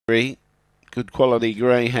Good quality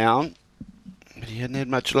greyhound. But he hadn't had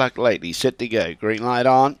much luck lately. Set to go. Green light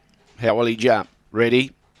on. How will he jump?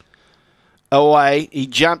 Ready? Away. He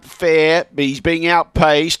jumped fair, but he's being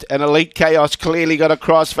outpaced, and Elite Chaos clearly got a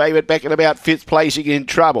cross favourite back at about 5th, placing in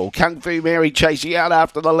trouble. Kung Fu Mary chasing out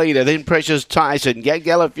after the leader, then Precious Tyson.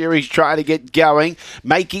 Gawler-08102017-Race-6 trying to get going,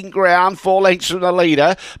 making ground, 4 lengths from the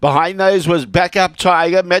leader. Behind those was Backup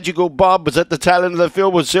Tiger. Magical Bob was at the tail end of the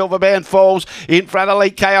field with Silverman Falls. In front of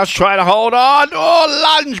Elite Chaos trying to hold on.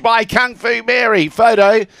 Oh, lunge by Kung Fu Mary.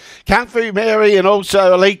 Photo. Kung Fu Mary and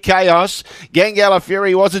also Elite Chaos.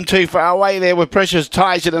 Gawler-08102017 wasn't too far away there with Precious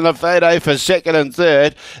Tyson in the photo for 2nd and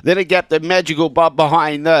 3rd. Then a gap to Magical Bob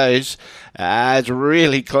behind those. It's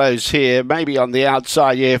really close here. Maybe on the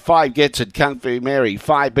outside, yeah. 5 gets it, Kung Fu Mary.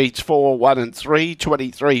 5 beats 4, 1 and 3.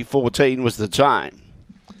 23:14 was the time.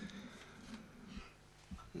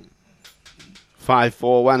 5,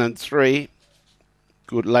 4, 1 and 3.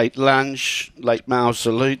 Good late lunge. Late mile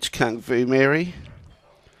salutes, Kung Fu Mary.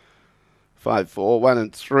 5, 4, 1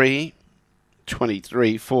 and 3.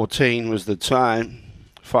 23:14 was the time.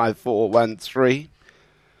 5, 4, 1, 3.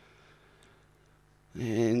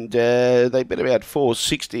 And they bet about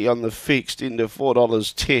 $4.60 on the fixed into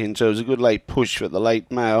 $4.10. So it was a good late push for the late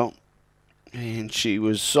mail. And she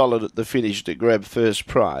was solid at the finish to grab first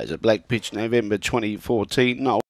prize. A Black Pitch November 2014.